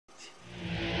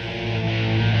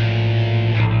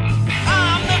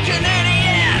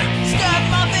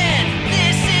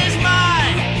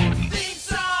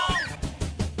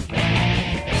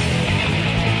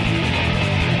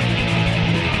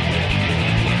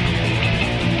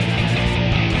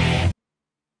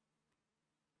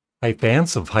Hi,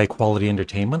 fans of high quality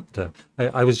entertainment.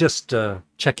 I was just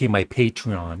checking my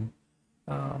Patreon.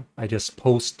 I just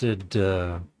posted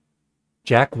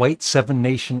Jack White's Seven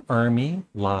Nation Army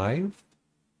live,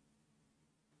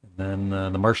 and then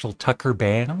the Marshall Tucker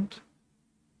Band,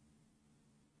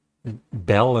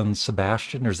 Belle and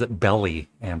Sebastian, or is it Belly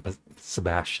and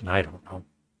Sebastian? I don't know.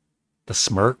 The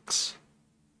Smirks,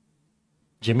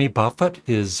 Jimmy Buffett,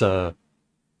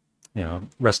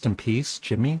 rest in peace,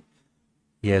 Jimmy.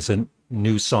 He has a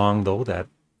new song, though, that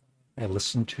I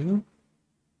listened to.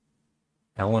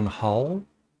 Alan Hall.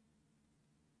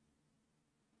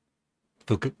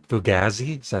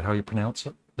 Fugazi, is that how you pronounce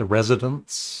it? The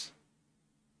Residents.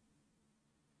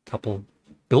 Couple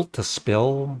Built to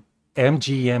Spill.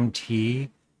 MGMT.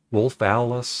 Wolf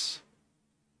Alice.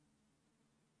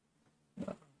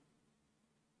 The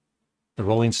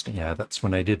Rolling Stone. Yeah, that's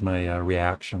when I did my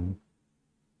reaction.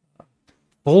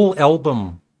 Full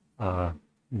album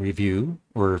review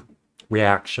or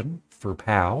reaction for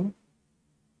POW.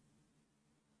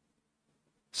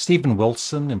 Stephen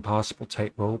Wilson, Impossible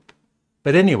Tightrope.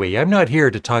 But anyway, I'm not here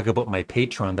to talk about my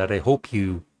Patreon that I hope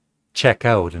you check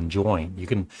out and join. You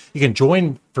can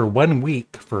join for 1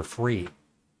 week for free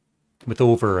with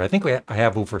I think I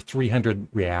have over 300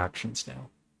 reactions now.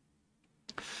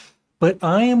 But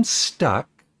I am stuck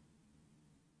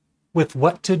with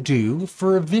what to do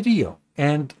for a video.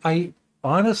 And I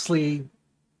honestly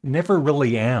never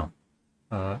really am.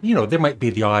 There might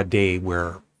be the odd day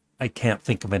where I can't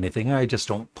think of anything. I just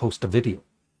don't post a video.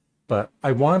 But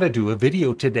I want to do a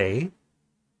video today,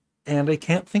 and I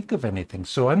can't think of anything.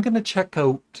 So I'm going to check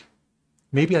out,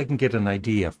 maybe I can get an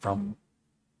idea from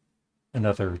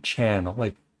another channel.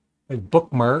 I've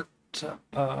bookmarked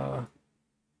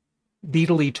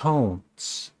Beatly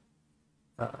Tones.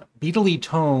 Beatly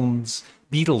Tones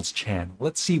Beatles channel.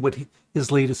 Let's see what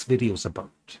his latest video's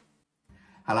about.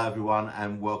 Hello everyone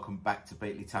and welcome back to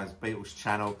Beatly Tones Beatles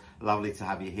channel. Lovely to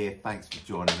have you here. Thanks for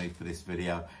joining me for this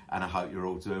video and I hope you're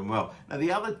all doing well. Now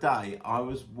the other day I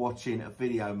was watching a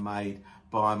video made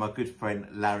by my good friend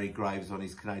Larry Graves on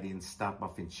his Canadian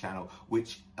STUDMUFFIN channel,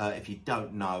 which if you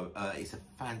don't know, it's a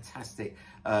fantastic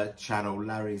channel.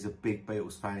 Larry's a big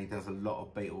Beatles fan. He does a lot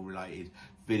of Beatle related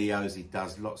videos. He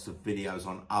does lots of videos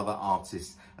on other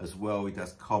artists as well. He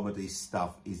does comedy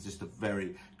stuff. He's just a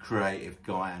very creative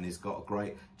guy and he's got a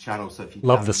great channel. So if you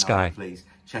love this guy, please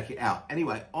check it out.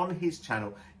 Anyway, on his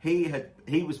channel, he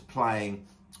was playing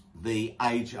the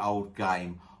age-old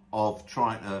game of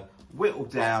trying to whittle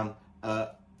down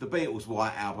the Beatles'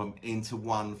 White Album into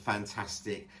one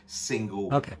fantastic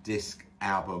single disc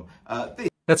album.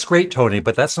 That's great, Tony,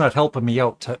 but that's not helping me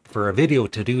out for a video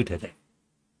to do today.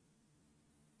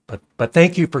 But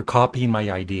thank you for copying my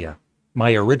idea,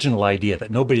 my original idea that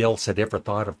nobody else had ever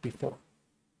thought of before.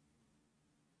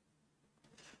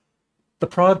 The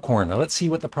Prog Corner. Let's see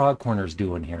what the Prog Corner's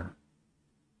doing here.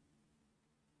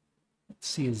 Let's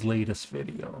see his latest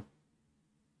video.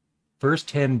 First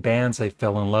 10 bands I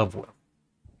fell in love with.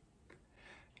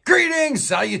 Greetings,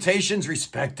 salutations,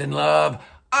 respect, and love.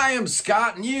 I am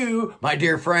Scott, and you, my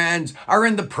dear friends, are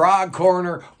in the Prog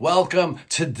Corner. Welcome.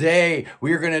 Today,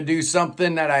 we are going to do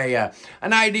something that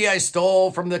an idea I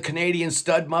stole from the Canadian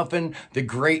STUDMUFFIN, the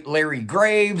great Larry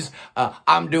Graves.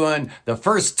 I'm doing the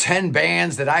first 10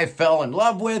 bands that I fell in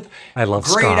love with. I love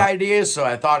Great Scott. idea, so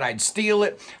I thought I'd steal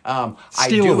it. I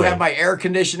do have my air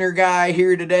conditioner guy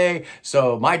here today,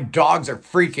 so my dogs are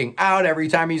freaking out every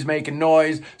time he's making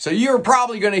noise. So you're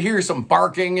probably going to hear some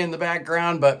barking in the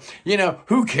background, but,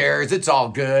 who cares? It's all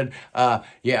good.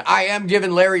 Yeah, I am giving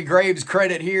Larry Graves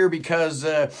credit here because,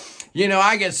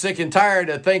 I get sick and tired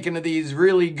of thinking of these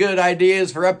really good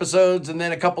ideas for episodes. And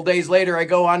then a couple days later, I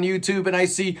go on YouTube and I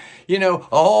see, a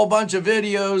whole bunch of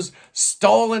videos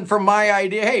stolen from my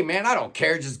idea. Hey, man, I don't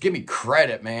care. Just give me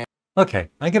credit, man. Okay,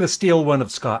 I'm going to steal one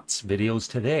of Scott's videos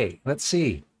today. Let's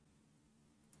see.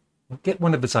 We'll get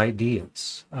one of his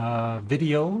ideas.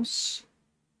 Videos.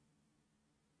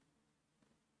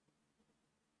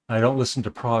 I don't listen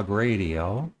to prog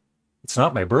radio. It's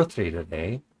not my birthday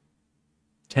today.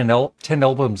 10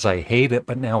 albums I hate it,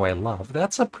 but now I love.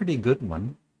 That's a pretty good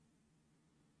one.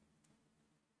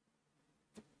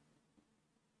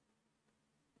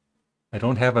 I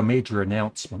don't have a major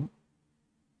announcement.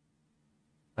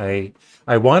 I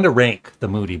want to rank the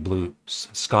Moody Blues.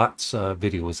 Scott's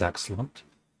video is excellent.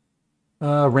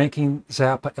 Ranking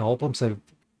Zappa albums, I've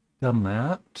done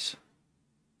that.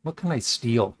 What can I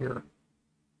steal here?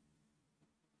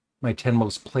 My 10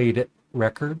 most played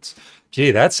records. Gee,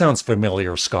 that sounds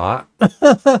familiar, Scott.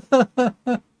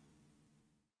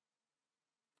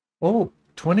 Oh,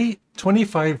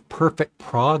 25 perfect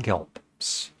prog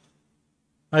albums.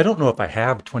 I don't know if I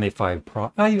have 25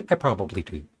 I probably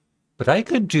do. But I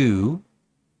could do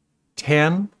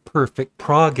 10 perfect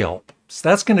prog albums.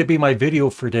 That's going to be my video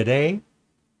for today.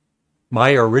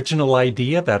 My original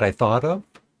idea that I thought of.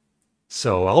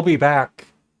 So I'll be back.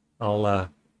 I'll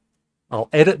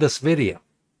edit this video.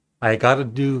 I gotta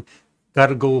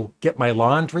go get my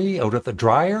laundry out of the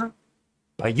dryer.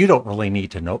 But you don't really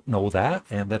need to know that.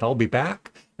 And then I'll be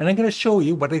back. And I'm going to show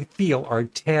you what I feel are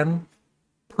 10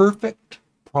 perfect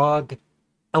prog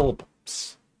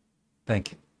albums.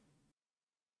 Thank you.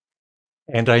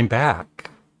 And I'm back.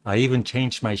 I even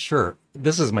changed my shirt.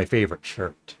 This is my favorite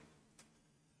shirt.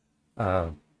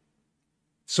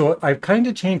 So I've kind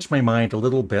of changed my mind a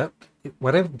little bit.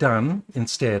 What I've done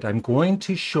instead, I'm going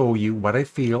to show you what I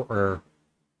feel are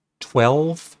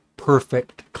 12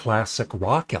 perfect classic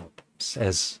rock albums,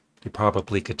 as you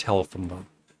probably could tell from the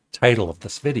title of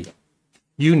this video.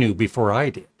 You knew before I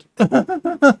did.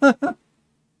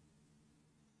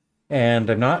 And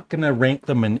I'm not going to rank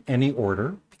them in any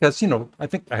order because, you know, I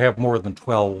think I have more than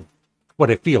 12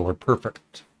 what I feel are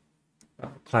perfect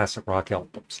classic rock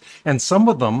albums. And some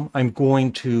of them I'm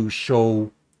going to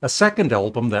show a second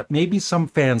album that maybe some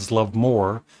fans love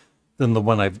more than the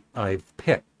one I've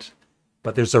picked.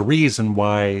 But there's a reason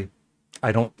why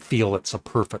I don't feel it's a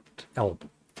perfect album.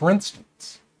 For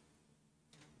instance,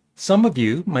 some of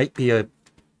you might be a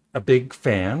big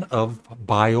fan of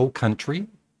Bio Country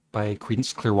by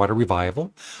Creedence Clearwater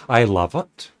Revival. I love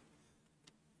it.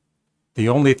 The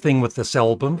only thing with this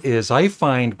album is I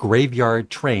find Graveyard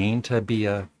Train to be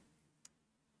a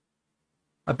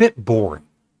bit boring.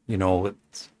 You know,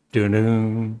 it's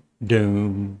doom,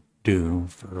 doom, doom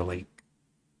for like,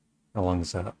 how long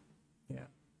is that? Yeah,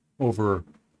 over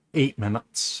 8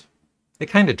 minutes. It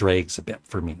kind of drags a bit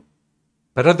for me.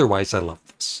 But otherwise, I love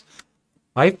this.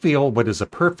 I feel what is a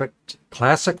perfect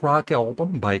classic rock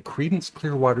album by Creedence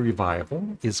Clearwater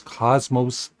Revival is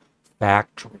Cosmo's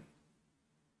Factory.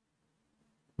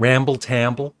 Ramble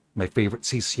Tamble, my favorite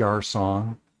CCR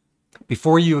song.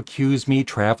 Before You Accuse Me,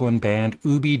 Traveling Band,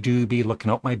 Ooby Dooby,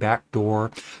 Looking Out My Back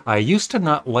Door. I used to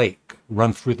not like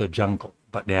Run Through the Jungle,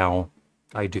 but now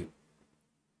I do.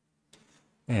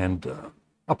 And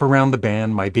Up Around the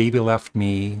Band, My Baby Left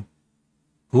Me,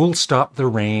 Who'll Stop the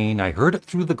Rain, I Heard It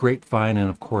Through the Grapevine, and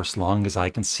of course, Long as I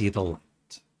Can See the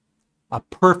Light. A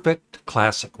perfect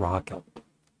classic rock album.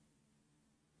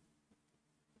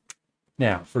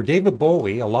 Now, for David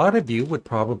Bowie, a lot of you would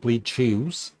probably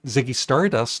choose Ziggy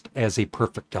Stardust as a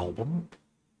perfect album.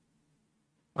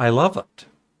 I love it.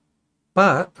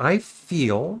 But I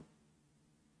feel,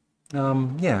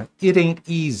 It Ain't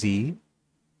Easy.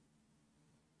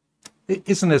 It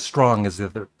isn't as strong as the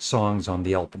other songs on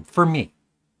the album, for me.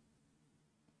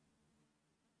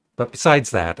 But besides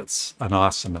that, it's an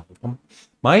awesome album.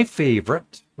 My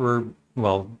favorite,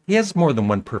 he has more than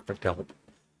one perfect album.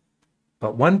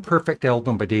 But one perfect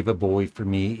album by David Bowie for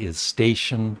me is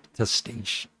Station to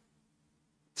Station.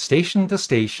 Station to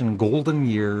Station, Golden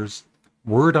Years,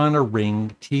 Word on a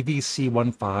Ring,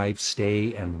 TVC-15,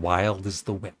 Stay, and Wild as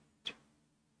the Wind.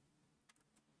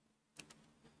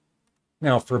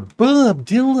 Now for Bob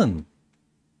Dylan,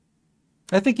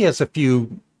 I think he has a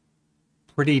few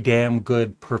pretty damn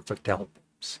good perfect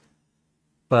albums.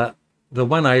 But the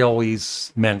one I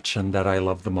always mention that I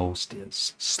love the most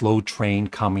is Slow Train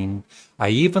Coming. I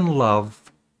even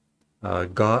love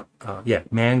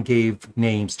Man Gave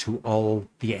Names to All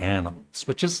the Animals,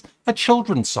 which is a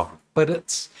children's song, but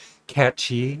it's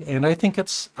catchy, and I think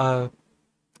it's a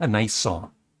nice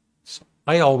song. So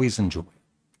I always enjoy it.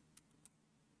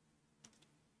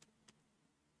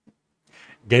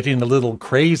 Getting a little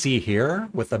crazy here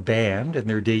with a band and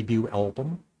their debut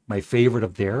album, my favorite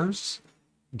of theirs,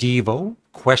 Devo.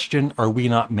 Question, are we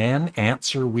not men?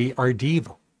 Answer, we are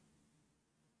Devo.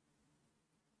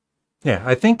 Yeah,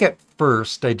 I think at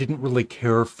first I didn't really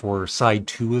care for side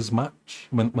 2 as much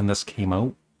when this came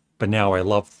out, but now I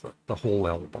love the whole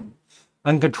album.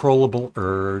 Uncontrollable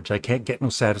Urge, I Can't Get No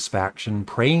Satisfaction,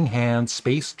 Praying Hands,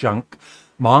 Space Junk,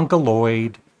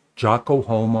 Mongoloid, Jocko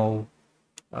Homo,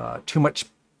 Too Much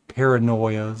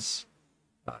Paranoias,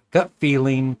 Gut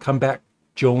Feeling, Come Back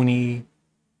Joni,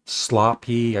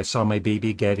 Sloppy, I Saw My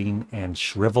Baby Getting, and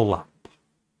Shrivel Up.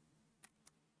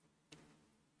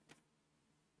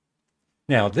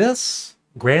 Now, this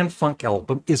Grand Funk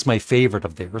album is my favorite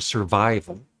of theirs,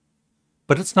 Survival,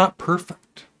 but it's not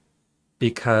perfect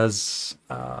because,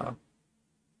 I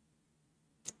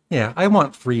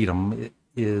Want Freedom it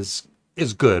is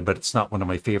good, but it's not one of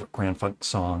my favorite Grand Funk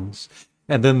songs.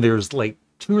 And then there's like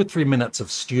 2 or 3 minutes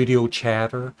of studio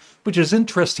chatter, which is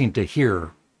interesting to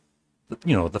hear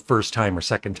you know, the first time or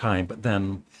second time, but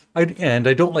then I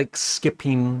don't like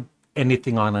skipping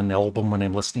anything on an album when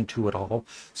I'm listening to it all.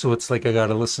 So it's like I got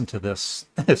to listen to this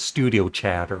studio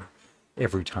chatter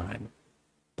every time.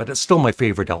 But it's still my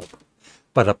favorite album.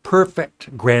 But a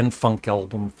perfect Grand Funk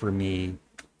album for me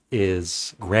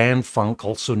is Grand Funk,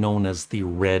 also known as the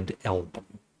Red Album.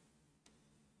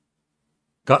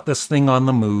 Got This Thing on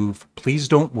the Move, Please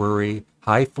Don't Worry,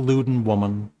 Highfalutin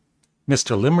Woman,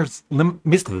 Mr.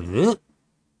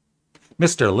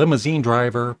 Limousine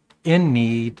Driver, In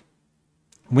Need,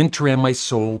 Winter and My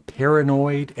Soul,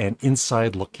 Paranoid, and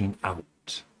Inside Looking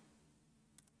Out.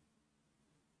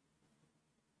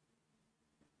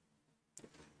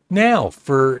 Now,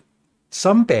 for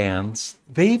some bands,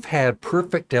 they've had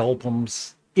perfect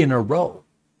albums in a row.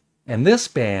 And this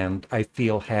band, I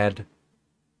feel, had,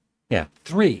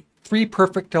 three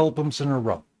perfect albums in a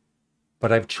row.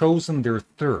 But I've chosen their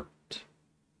third,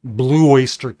 Blue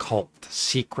Oyster Cult,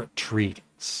 Secret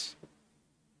Treaties.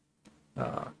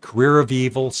 Career of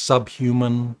Evil,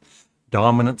 Subhuman,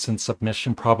 Dominance and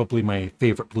Submission, probably my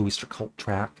favorite Blue Oyster Cult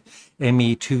track.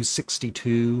 ME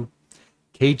 262,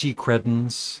 KG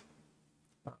Credence,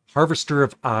 Harvester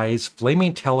of Eyes,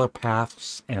 Flaming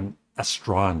Telepaths, and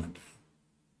Astronomy.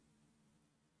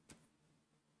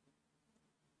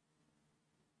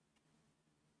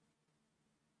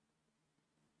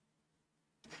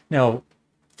 Now,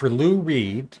 for Lou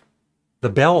Reed, The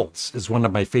Bells is one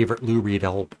of my favorite Lou Reed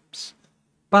albums.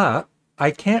 But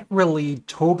I can't really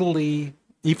totally,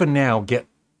 even now, get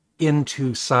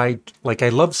into I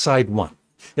love side one.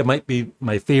 It might be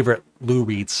my favorite Lou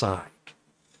Reed side.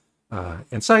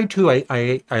 And side two,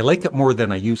 I like it more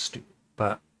than I used to,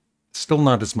 but still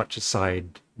not as much as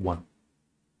side one.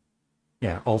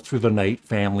 Yeah, All Through the Night,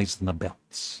 Families, and the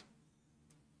Bells.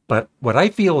 But what I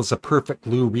feel is a perfect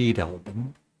Lou Reed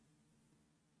album,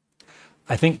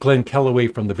 I think Glenn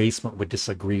Kellaway from The Basement would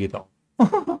disagree, though,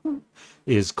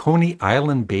 is Coney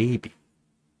Island Baby,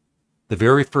 the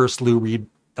very first Lou Reed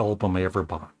album I ever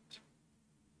bought.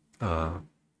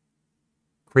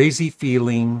 Crazy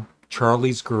Feeling,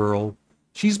 Charlie's Girl,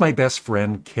 She's My Best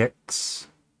Friend, Kicks,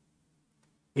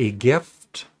 A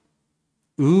Gift,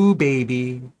 Ooh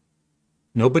Baby,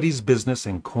 Nobody's Business,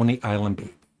 and Coney Island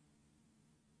Baby.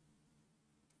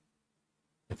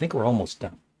 I think we're almost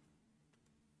done.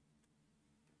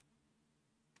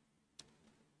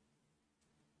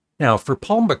 Now, for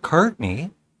Paul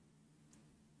McCartney,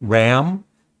 Ram,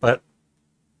 but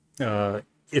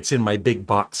it's in my big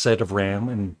box set of Ram,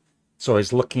 and so I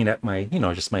was looking at my,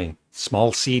 just my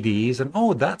small CDs, and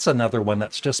oh, that's another one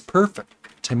that's just perfect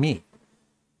to me.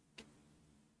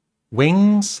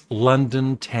 Wings,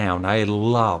 London Town. I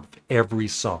love every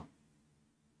song.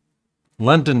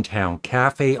 London Town,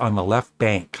 Cafe on the Left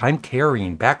Bank, I'm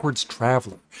Carrying, Backwards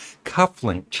Traveler,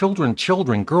 Cufflink,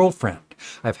 Children, Girlfriend,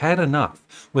 I've Had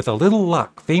Enough, With a Little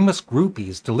Luck, Famous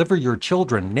Groupies, Deliver Your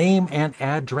Children, Name and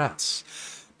Address,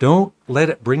 Don't Let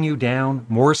It Bring You Down,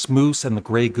 Morse Moose and the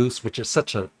Grey Goose, which is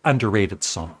such an underrated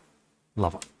song.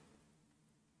 Love it.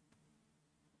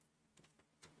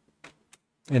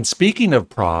 And speaking of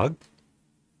Prague,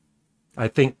 I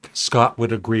think Scott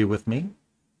would agree with me.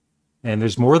 And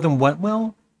there's more than one,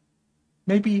 well,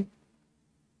 maybe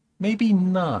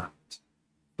not.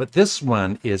 But this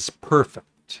one is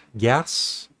perfect.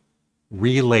 Yes,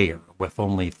 Relayer, with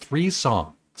only 3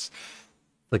 songs.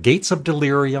 The Gates of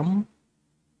Delirium,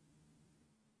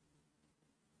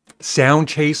 Sound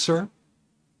Chaser,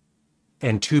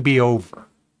 and To Be Over.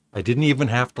 I didn't even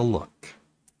have to look.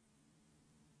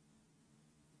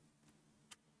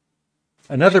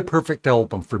 Another perfect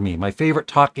album for me, my favorite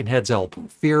Talking Heads album,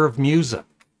 Fear of Music,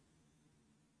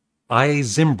 I,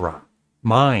 Zimbra,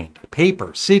 Mind,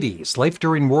 Paper, Cities, Life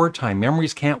During Wartime,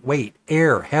 Memories Can't Wait,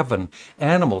 Air, Heaven,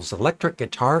 Animals, Electric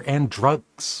Guitar, and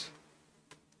Drugs.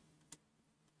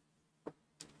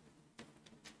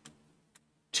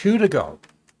 2 to go.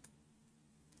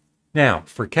 Now,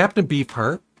 for Captain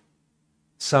Beefheart,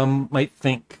 some might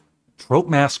think Trope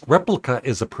Mask Replica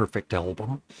is a perfect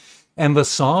album. And the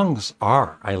songs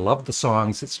are. I love the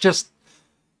songs. It's just,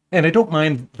 and I don't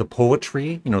mind the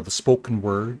poetry, the spoken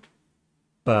word,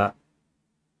 but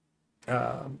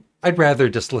I'd rather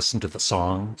just listen to the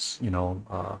songs,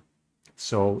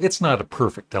 so it's not a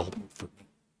perfect album for me.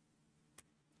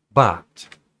 But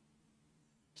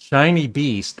Shiny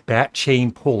Beast, Bat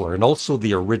Chain Puller, and also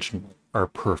the original are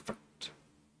perfect.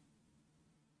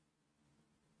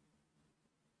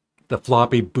 The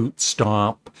Floppy Boot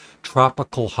Stomp,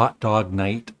 Tropical Hot Dog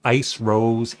Night, Ice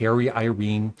Rose, Harry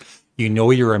Irene, You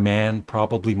Know You're a Man,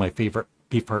 probably my favorite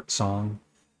Beefheart song.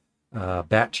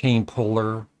 Bat Chain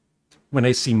Puller, When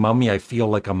I See Mummy, I Feel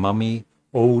Like a Mummy,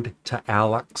 Ode to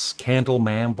Alex, Candle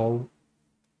Mambo.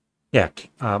 Yeah,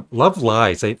 Love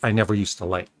Lies, I never used to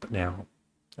like, but now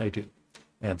I do.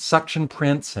 And Suction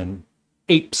Prince and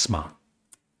Ape Smile.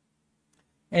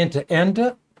 And to end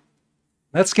it,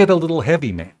 let's get a little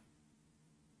heavy, man.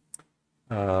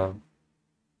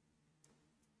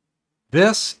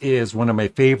 This is one of my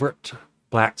favorite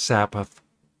Black Sabbath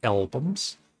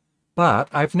albums, but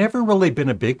I've never really been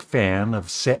a big fan of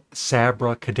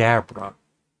Sabra Cadabra.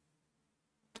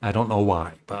 I don't know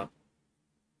why, but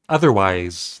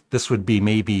otherwise, this would be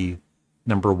maybe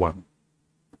number one.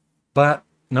 But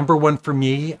number one for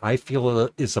me, I feel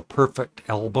is a perfect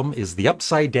album, is the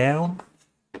Upside Down,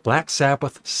 Black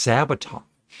Sabbath Sabotage.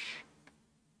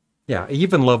 Yeah, I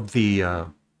even love the,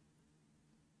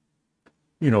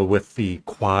 with the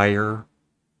choir,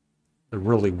 the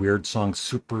really weird song,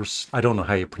 I don't know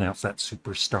how you pronounce that,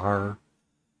 Superstar.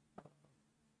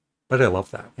 But I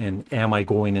love that. And Am I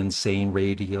Going Insane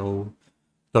Radio?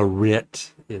 The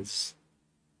Writ is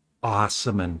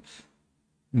awesome. And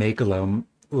Megalomania,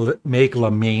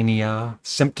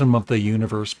 Symptom of the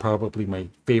Universe, probably my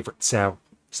favorite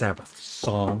Sabbath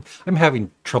song. I'm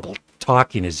having trouble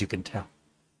talking, as you can tell.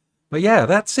 But yeah,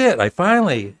 that's it. I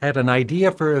finally had an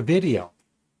idea for a video.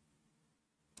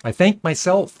 I thank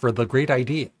myself for the great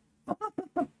idea.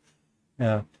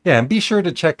 Yeah, and be sure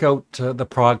to check out the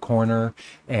Prog Corner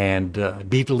and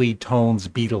Beatly Tones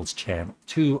Beatles channel.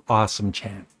 Two awesome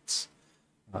channels.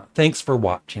 Thanks for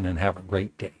watching and have a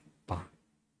great day.